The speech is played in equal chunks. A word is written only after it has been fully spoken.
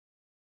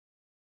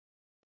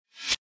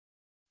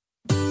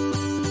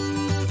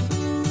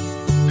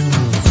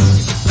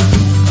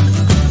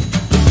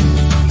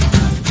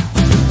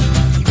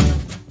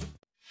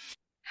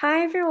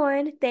Hi,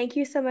 everyone. Thank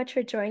you so much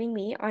for joining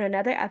me on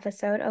another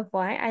episode of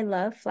Why I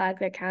Love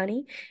Flagler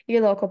County, your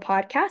local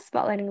podcast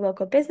spotlighting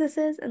local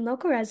businesses and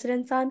local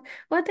residents on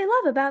what they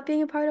love about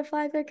being a part of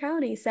Flagler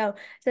County. So,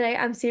 today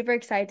I'm super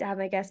excited to have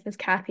my guest, Miss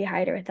Cathy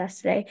Hyder, with us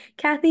today.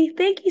 Cathy,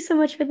 thank you so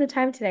much for the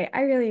time today.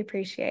 I really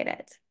appreciate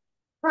it.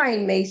 Hi,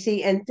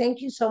 Macy, and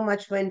thank you so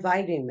much for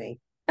inviting me.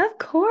 Of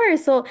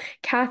course. Well,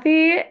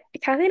 Kathy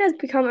has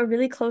become a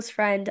really close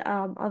friend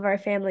of our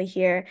family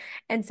here.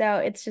 And so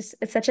it's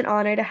such an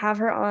honor to have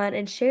her on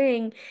and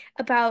sharing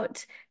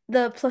about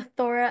the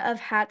plethora of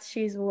hats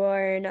she's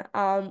worn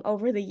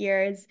over the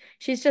years.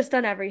 She's just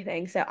done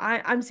everything. So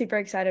I'm super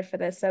excited for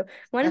this. So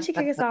why don't you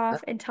kick us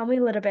off and tell me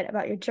a little bit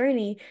about your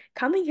journey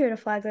coming here to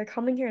Flagler,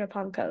 coming here to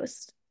Palm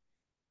Coast?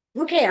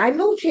 Okay, I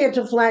moved here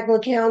to Flagler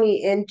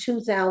County in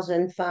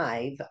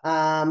 2005.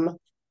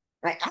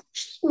 I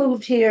actually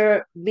moved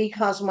here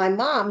because my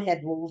mom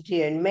had moved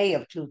here in May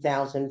of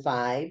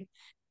 2005,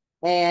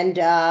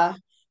 and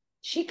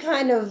she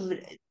kind of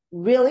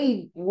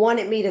really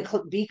wanted me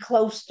to be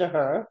close to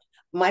her.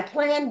 My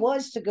plan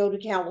was to go to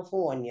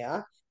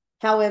California.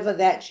 However,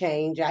 that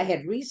changed. I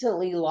had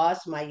recently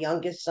lost my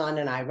youngest son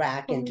in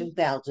Iraq in Oh,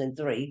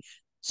 2003.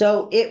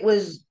 So it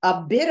was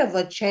a bit of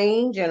a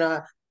change and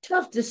a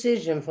tough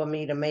decision for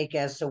me to make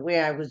as to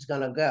where I was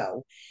going to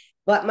go.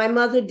 But my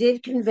mother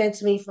did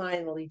convince me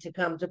finally to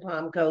come to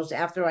Palm Coast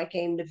after I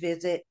came to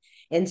visit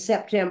in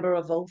September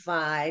of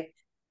 '05,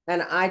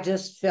 and I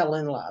just fell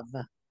in love.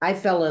 I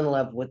fell in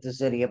love with the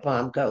city of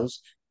Palm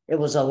Coast. It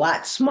was a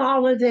lot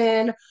smaller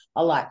then,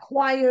 a lot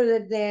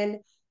quieter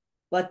then,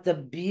 but the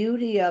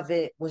beauty of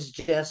it was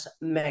just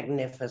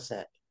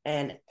magnificent.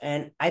 And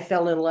I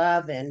fell in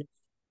love, and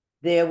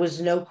there was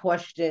no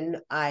question.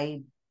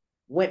 I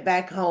went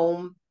back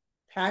home,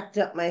 packed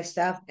up my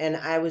stuff, and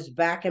I was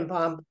back in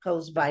Palm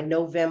Coast by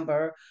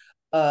November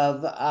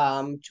of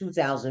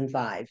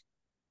 2005.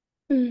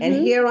 And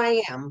mm-hmm. here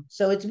I am.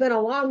 So it's been a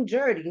long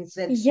journey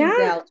since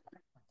Yeah,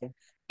 2005.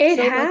 it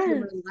So much of has.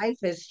 my life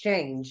has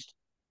changed.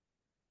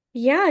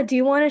 Yeah, do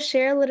you want to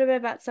share a little bit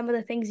about some of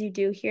the things you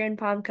do here in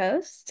Palm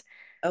Coast?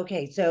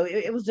 Okay, so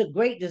it was a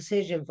great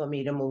decision for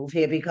me to move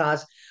here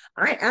because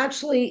I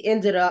actually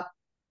ended up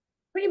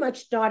pretty much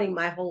starting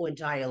my whole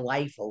entire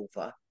life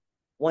over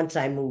once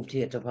I moved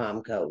here to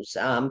Palm Coast.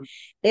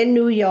 In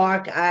New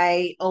York,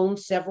 I owned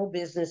several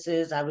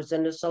businesses. I was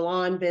in the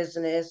salon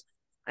business.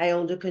 I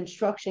owned a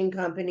construction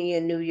company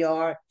in New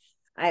York.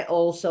 I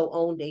also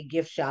owned a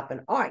gift shop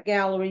and art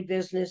gallery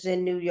business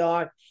in New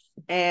York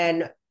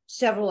and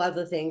several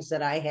other things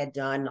that I had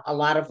done, a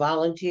lot of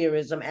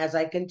volunteerism as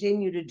I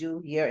continue to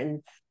do here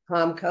in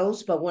Palm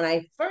Coast. But when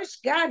I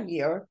first got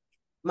here,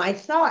 my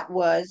thought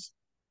was,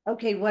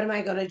 okay, what am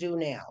I going to do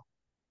now?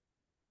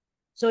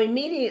 So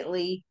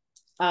immediately,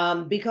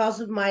 because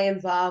of my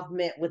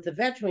involvement with the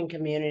veteran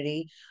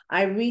community,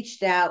 I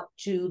reached out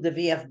to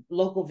the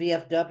local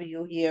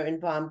VFW here in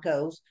Palm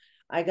Coast.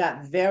 I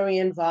got very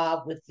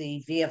involved with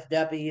the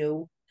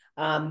VFW,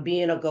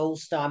 being a Gold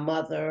Star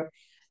mother,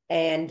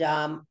 and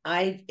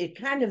I it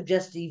kind of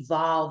just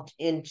evolved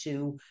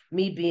into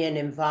me being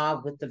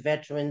involved with the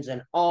veterans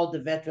and all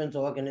the veterans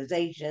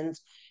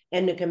organizations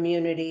in the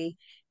community.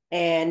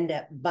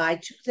 And by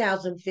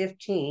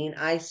 2015,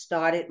 I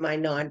started my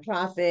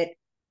nonprofit,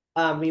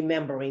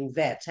 Remembering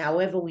Vets.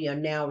 However, we are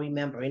now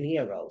remembering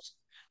heroes.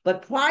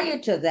 But prior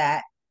to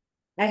that,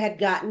 I had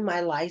gotten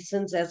my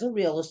license as a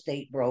real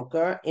estate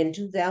broker in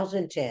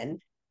 2010.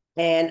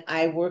 And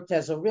I worked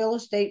as a real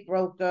estate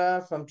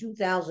broker from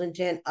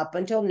 2010 up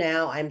until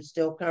now. I'm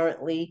still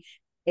currently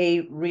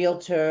a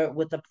realtor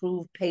with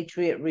Approved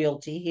Patriot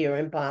Realty here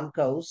in Palm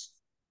Coast.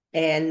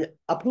 And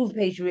Approved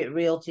Patriot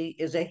Realty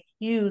is a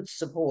huge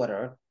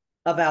supporter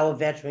of our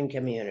veteran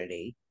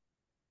community.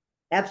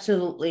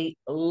 Absolutely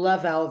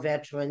love our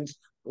veterans,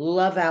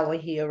 love our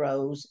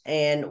heroes,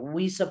 and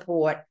we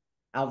support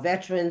our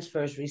veterans,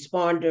 first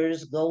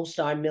responders, Gold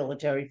Star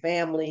military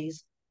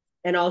families,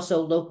 and also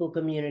local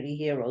community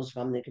heroes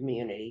from the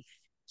community.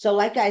 So,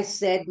 like I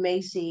said,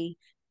 Macy,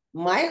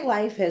 my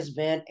life has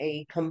been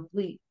a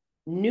complete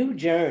new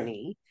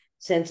journey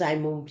since I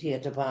moved here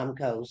to Palm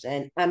Coast,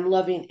 and I'm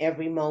loving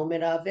every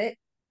moment of it.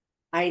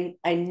 I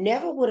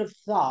never would have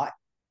thought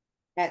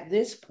at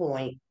this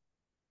point,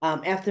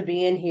 after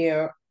being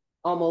here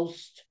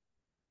almost,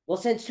 well,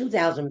 since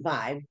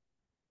 2005,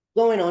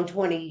 going on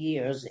 20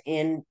 years,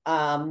 in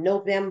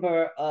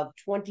November of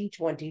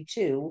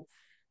 2022,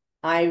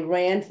 I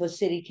ran for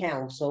city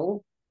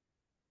council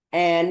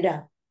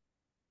and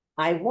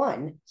I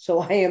won. So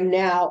I am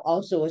now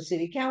also a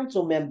city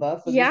council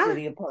member for the Yeah.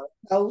 city of Palm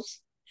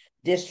Coast,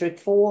 District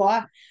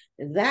 4.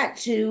 That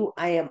too,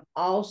 I am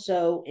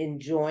also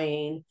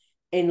enjoying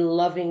and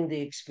loving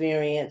the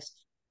experience.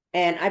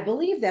 And I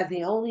believe that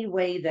the only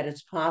way that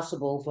it's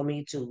possible for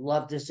me to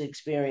love this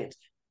experience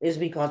is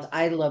because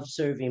I love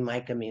serving my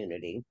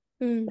community.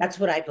 Mm. That's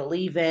what I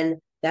believe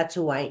in. That's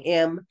who I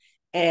am.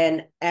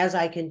 And as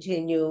I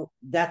continue,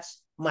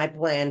 that's my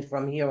plan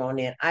from here on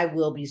in. I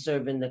will be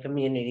serving the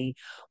community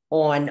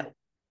on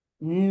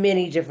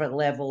many different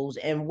levels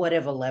and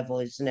whatever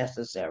level is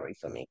necessary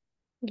for me.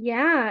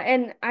 Yeah,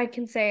 and I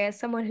can say as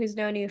someone who's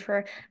known you for,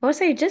 I want to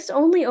say just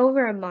only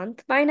over a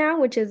month by now,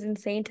 which is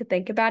insane to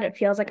think about. It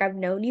feels like I've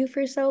known you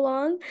for so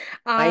long.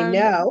 I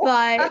know.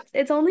 But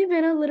it's only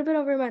been a little bit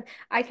over a month.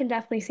 I can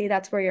definitely see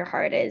that's where your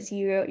heart is.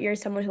 You're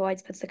someone who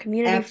always puts the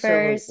community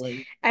first,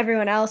 Absolutely.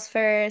 everyone else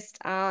first.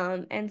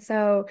 And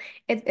so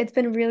it's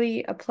been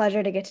really a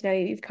pleasure to get to know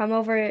you. You've come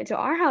over to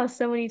our house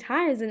so many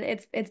times, and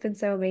it's been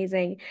so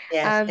amazing.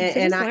 Yes. To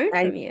And just learn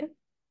from you.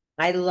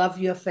 I love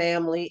your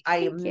family. I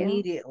Thank you.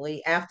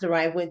 immediately, after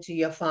I went to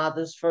your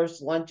father's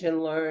first lunch and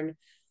learn,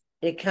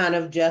 it kind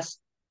of just,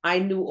 I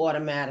knew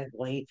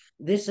automatically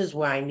this is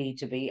where I need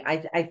to be.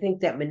 I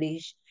think that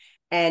Manish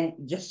and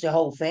just the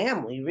whole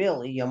family,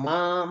 really, your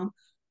mom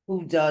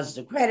who does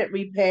the credit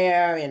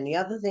repair and the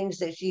other things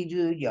that she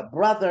do, your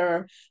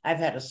brother, I've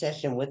had a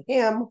session with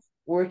him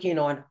working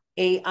on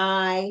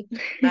AI.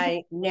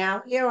 I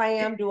now here I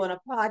am doing a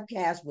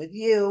podcast with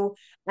you.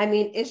 I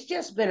mean, it's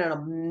just been an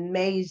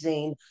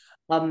amazing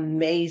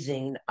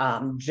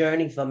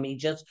journey for me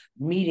just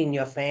meeting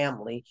your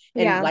family.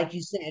 And Yeah. like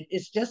you said,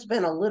 it's just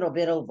been a little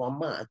bit over a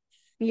month.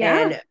 Yeah.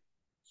 And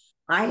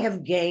I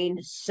have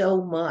gained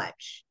so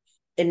much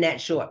in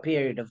that short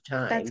period of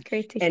That's time.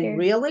 great to And hear.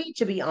 really,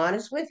 to be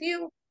honest with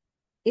you,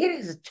 it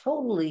has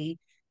totally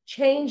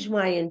changed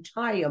my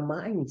entire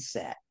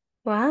mindset.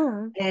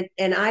 Wow.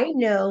 And I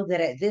know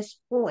that at this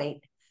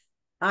point,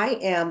 I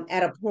am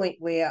at a point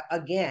where,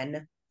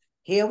 again,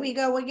 here we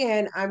go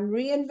again. I'm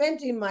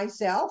reinventing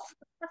myself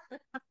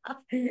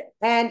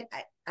and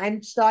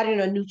I'm starting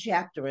a new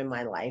chapter in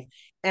my life.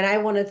 And I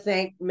want to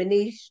thank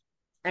Manish.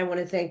 I want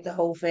to thank the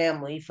whole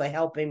family for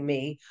helping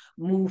me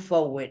move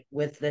forward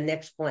with the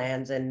next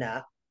plans and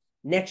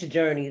next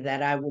journey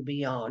that I will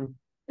be on.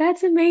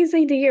 That's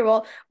amazing to hear.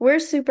 Well, we're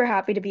super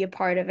happy to be a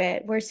part of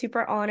it. We're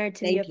super honored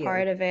to be a Thank you.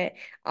 part of it.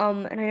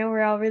 And I know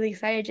we're all really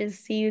excited to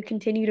see you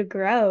continue to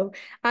grow.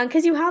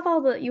 Because you have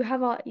you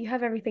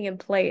have everything in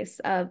place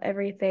of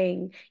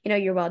everything. You know,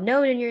 you're well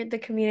known in the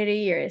community,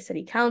 you're a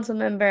city council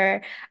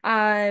member.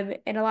 And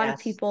a lot of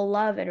Yes. people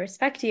love and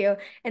respect you.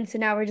 And so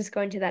now we're just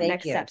going to that Thank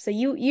next you. step. So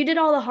you did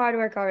all the hard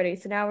work already.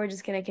 So now we're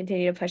just gonna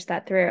continue to push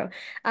that through.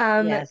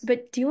 Yes.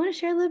 But do you want to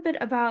share a little bit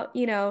about,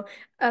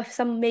 of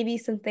maybe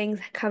some things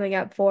coming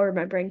up for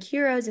Remembering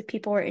Heroes if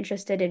people were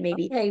interested in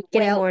maybe Okay.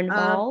 getting more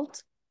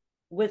involved.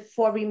 With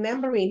for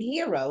remembering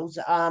heroes,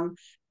 our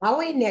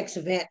next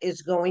event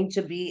is going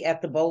to be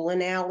at the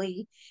bowling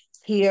alley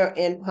here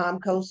in Palm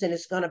Coast, and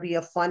it's going to be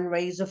a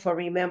fundraiser for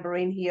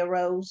remembering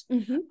heroes.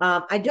 Hmm.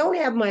 I don't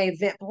have my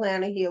event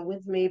planner here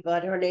with me,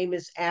 but her name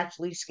is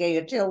Ashley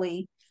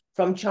Scayatilly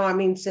from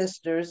Charming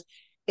Sisters.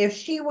 If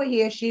she were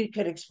here, she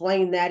could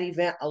explain that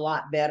event a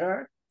lot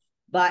better.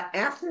 But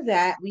after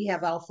that, we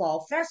have our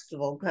fall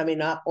festival coming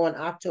up on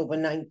October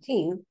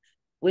 19th,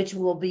 which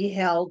will be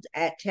held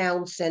at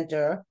Town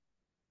Center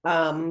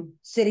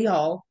City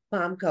Hall,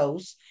 Palm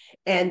Coast.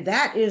 And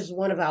that is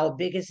one of our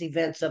biggest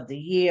events of the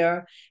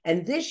year.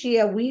 And this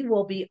year we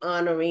will be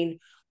honoring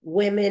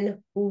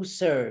women who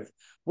serve,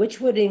 which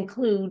would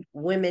include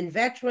women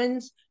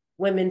veterans,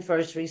 women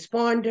first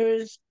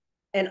responders,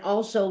 and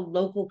also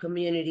local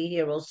community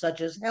heroes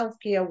such as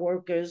healthcare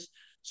workers,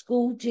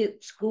 school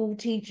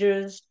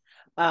teachers,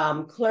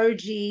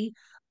 clergy,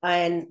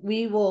 and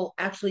we will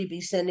actually be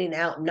sending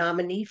out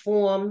nominee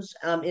forms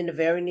in the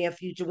very near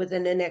future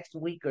within the next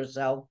week or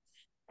so.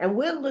 And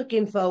we're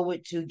looking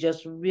forward to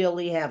just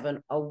really having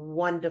a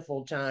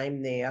wonderful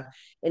time there,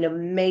 an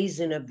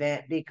amazing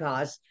event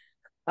because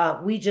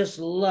we just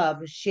love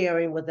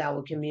sharing with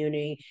our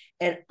community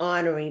and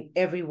honoring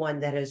everyone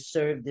that has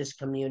served this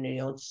community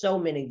on so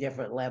many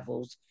different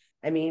levels.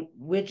 I mean,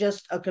 we're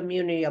just a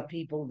community of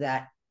people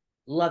that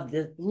love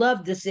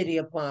the city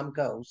of Palm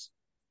Coast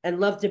and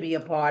love to be a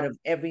part of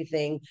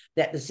everything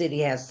that the city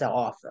has to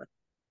offer.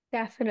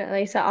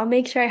 Definitely. So I'll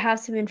make sure I have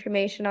some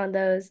information on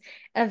those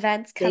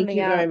events Thank coming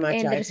you very up much.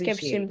 in the I appreciate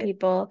description, it.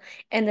 people,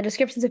 and the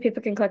description so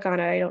people can click on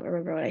it. I don't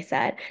remember what I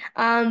said.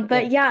 Yeah,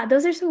 But yeah,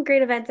 those are some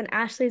great events, and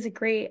Ashley is a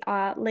great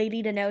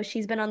lady to know.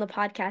 She's been on the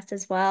podcast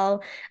as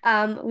well.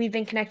 We've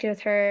been connected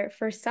with her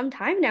for some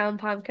time now in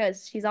Palm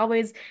Coast. She's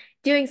always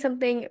doing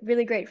something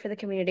really great for the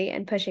community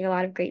and pushing a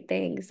lot of great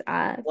things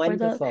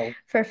wonderful.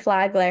 for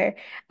Flagler.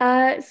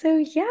 So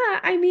yeah,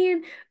 I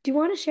mean, do you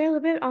want to share a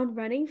little bit on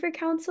running for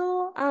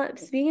council,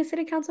 being a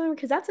city council member?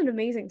 Because that's an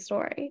amazing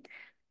story.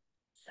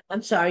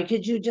 I'm sorry,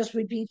 could you just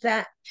repeat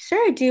that?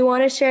 Sure. Do you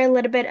want to share a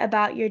little bit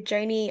about your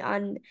journey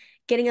on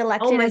getting Oh,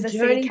 elected my as a city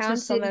journey to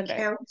council city member?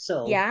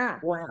 council. Yeah.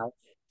 Wow,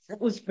 that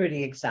was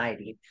pretty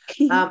exciting.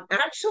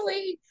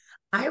 Actually,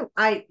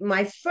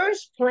 my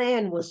first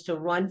plan was to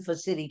run for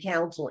city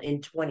council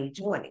in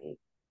 2020.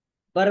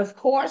 But of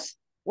course,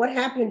 what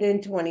happened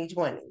in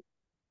 2020?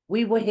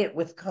 We were hit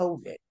with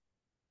COVID.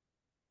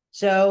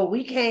 So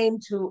we came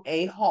to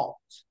a halt.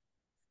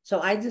 So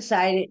I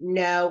decided,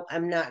 no,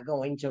 I'm not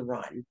going to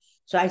run.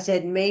 So I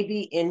said,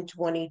 maybe in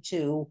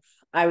 22,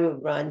 I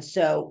would run.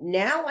 So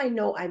now I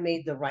know I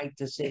made the right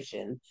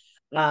decision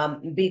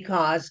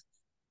because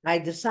I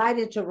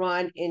decided to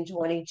run in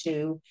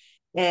 22.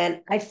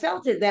 And I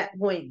felt at that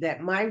point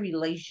that my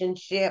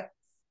relationship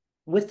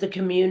with the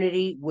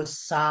community was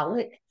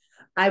solid.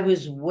 I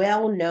was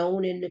well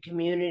known in the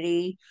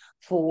community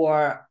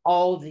for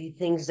all the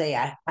things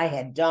I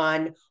had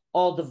done,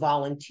 all the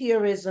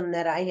volunteerism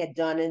that I had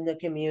done in the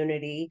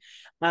community.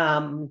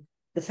 Um,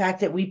 the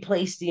fact that we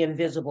placed the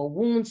Invisible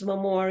Wounds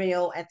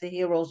Memorial at the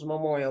Heroes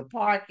Memorial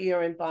Park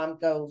here in Palm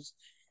Coast,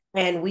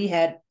 and we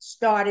had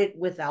started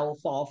with our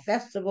fall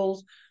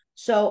festivals.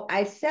 So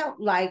I felt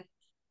like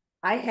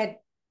I had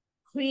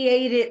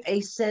created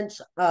a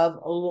sense of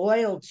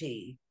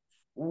loyalty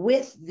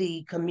with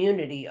the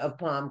community of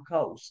Palm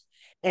Coast.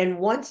 And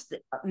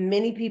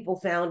many people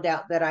found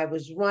out that I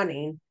was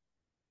running,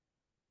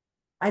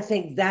 I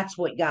think that's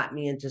what got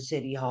me into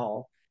City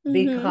Hall Mm-hmm.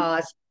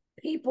 because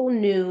people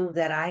knew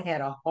that I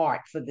had a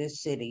heart for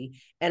this city.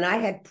 And I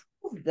had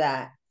proved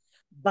that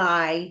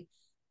by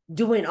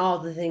doing all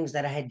the things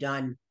that I had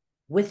done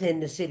within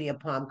the city of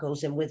Palm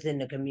Coast and within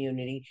the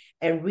community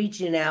and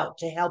reaching out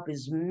to help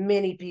as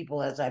many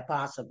people as I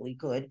possibly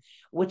could,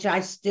 which I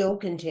still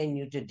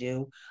continue to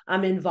do.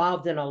 I'm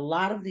involved in a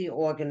lot of the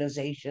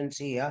organizations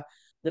here,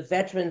 the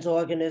veterans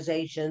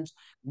organizations,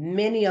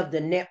 many of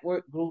the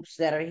network groups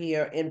that are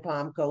here in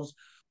Palm Coast,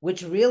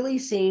 which really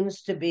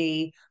seems to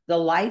be the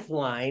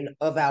lifeline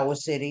of our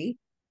city,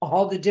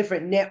 all the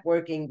different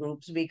networking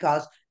groups,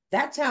 because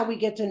that's how we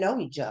get to know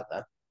each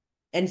other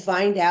and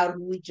find out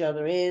who each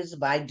other is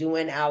by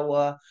doing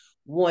our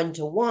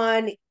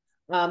one-to-one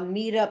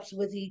meetups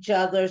with each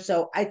other.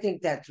 So I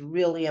think that's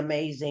really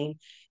amazing.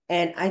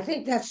 And I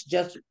think that's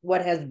just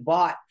what has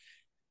bought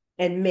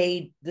and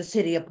made the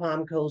city of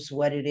Palm Coast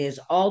what it is,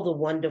 all the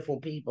wonderful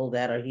people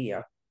that are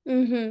here.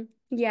 Mm-hmm.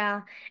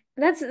 Yeah.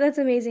 That's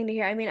amazing to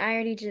hear. I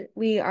mean,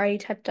 we already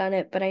touched on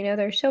it, but I know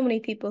there's so many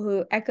people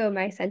who echo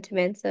my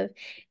sentiments of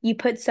you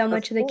put so Of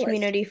much of the course.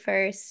 community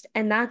first,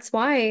 and that's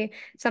why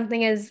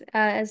something as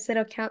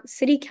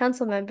city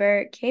council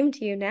member came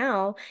to you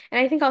now. And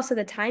I think also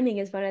the timing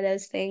is one of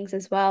those things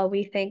as well.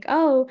 We think,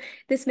 "Oh,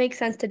 this makes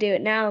sense to do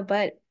it now,"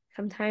 but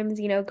sometimes,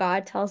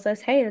 God tells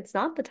us, "Hey, it's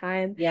not the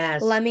time.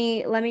 Yes. Let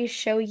me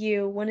show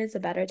you when is a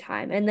better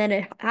time." And then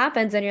it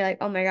happens and you're like,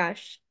 "Oh my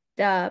gosh,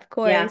 duh, of Yeah.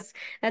 course.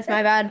 That's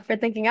my bad for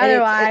thinking And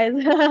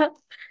otherwise."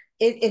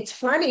 it's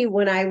funny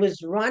when I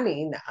was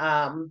running,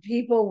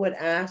 people would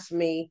ask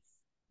me,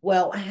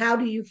 well, how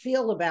do you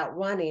feel about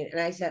running? And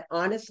I said,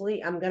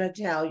 honestly, I'm going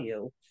to tell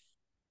you,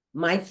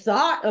 my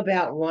thought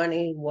about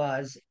running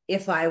was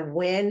if I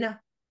win,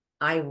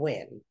 I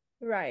win.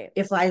 Right,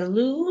 If I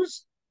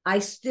lose, I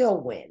still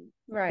win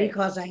right,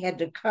 because I had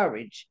the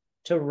courage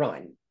to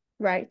run.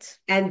 right,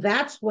 And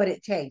that's what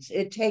it takes.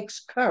 It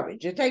takes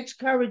courage. It takes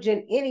courage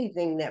in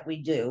anything that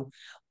we do.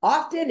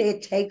 Often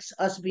it takes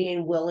us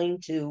being willing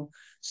to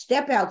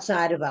step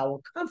outside of our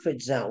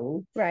comfort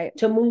zone right.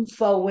 to move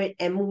forward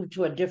and move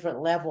to a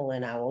different level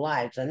in our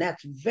lives. And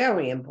that's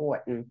very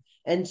important.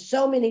 And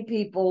so many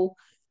people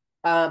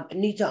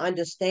need to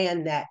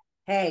understand that,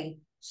 hey,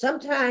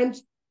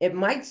 sometimes it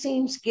might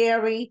seem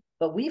scary,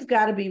 but we've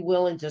got to be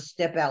willing to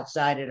step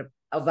outside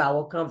of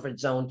our comfort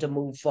zone to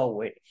move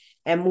forward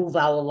and move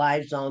our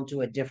lives on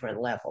to a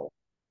different level.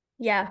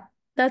 Yeah,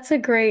 that's a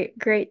great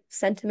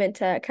sentiment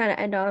to kind of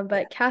end on. Yeah.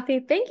 But Kathy,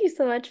 thank you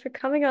so much for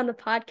coming on the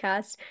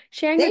podcast,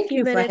 sharing a Thank few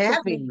you for minutes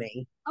with me. having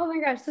me. Oh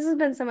my gosh, this has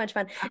been so much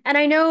fun. And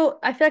I feel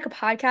like a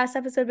podcast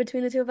episode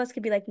between the two of us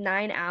could be like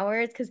 9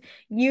 hours because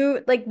we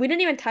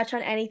didn't even touch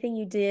on anything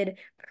you did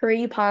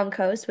pre-Palm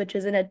Coast, which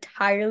is an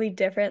entirely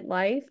different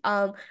life,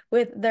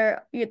 with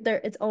their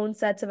its own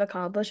sets of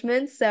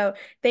accomplishments. So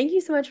thank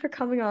you so much for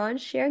coming on,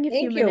 sharing a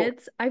few Thank you.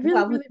 minutes. I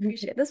Well, really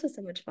appreciate it. This was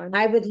so much fun.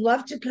 I would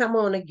love to come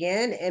on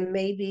again and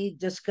maybe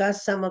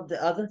discuss some of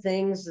the other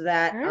things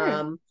that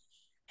Sure.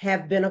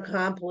 have been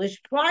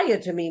accomplished prior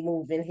to me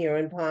moving here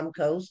in Palm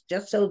Coast,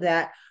 just so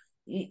that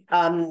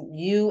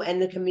you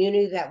and the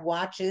community that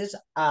watches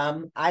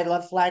I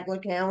Love Flagler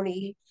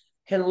County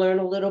can learn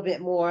a little bit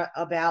more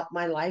about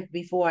my life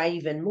before I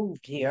even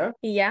moved here.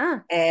 Yeah.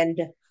 And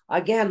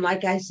again,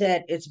 like I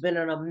said, it's been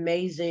an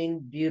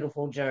amazing,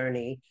 beautiful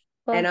journey.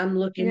 And Well, I'm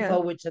looking yeah.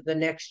 forward to the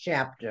next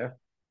chapter.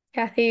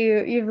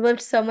 Kathy, you've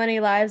lived so many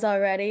lives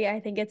already. I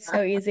think it's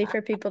so easy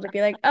for people to be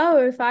like, oh,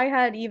 if I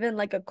had even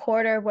like a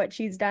quarter of what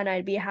she's done,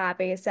 I'd be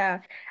happy. So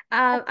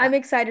I'm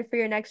excited for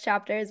your next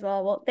chapter as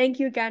well. Well, thank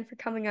you again for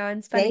coming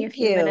on, spending a Thank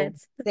few you.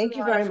 minutes. This was Thank a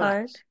you lot of very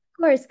fun. much.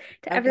 Of course,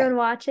 to Okay. everyone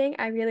watching,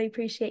 I really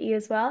appreciate you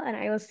as well, and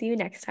I will see you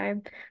next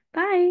time.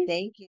 Bye.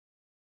 Thank you.